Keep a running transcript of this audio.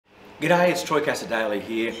G'day, it's Cassar-Daley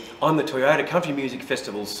here. I'm the Toyota Country Music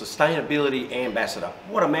Festival's Sustainability Ambassador.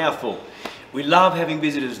 What a mouthful. We love having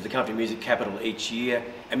visitors to the country music capital each year,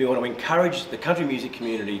 and we want to encourage the country music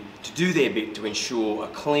community to do their bit to ensure a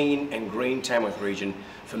clean and green Tamworth region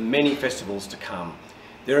for many festivals to come.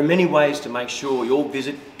 There are many ways to make sure your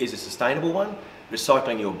visit is a sustainable one.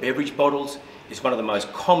 Recycling your beverage bottles is one of the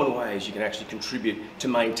most common ways you can actually contribute to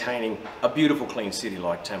maintaining a beautiful clean city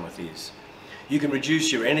like Tamworth is. You can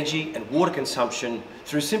reduce your energy and water consumption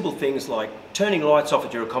through simple things like turning lights off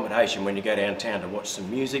at your accommodation when you go downtown to watch some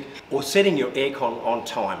music, or setting your aircon on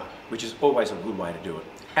timer, which is always a good way to do it.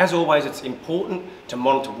 As always, it's important to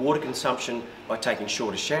monitor water consumption by taking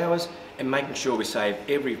shorter showers and making sure we save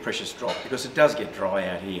every precious drop, because it does get dry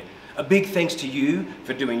out here. A big thanks to you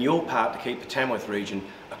for doing your part to keep the Tamworth region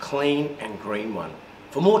a clean and green one.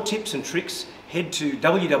 For more tips and tricks, head to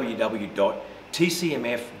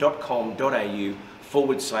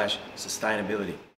www.tcmf2023.com.au/sustainability.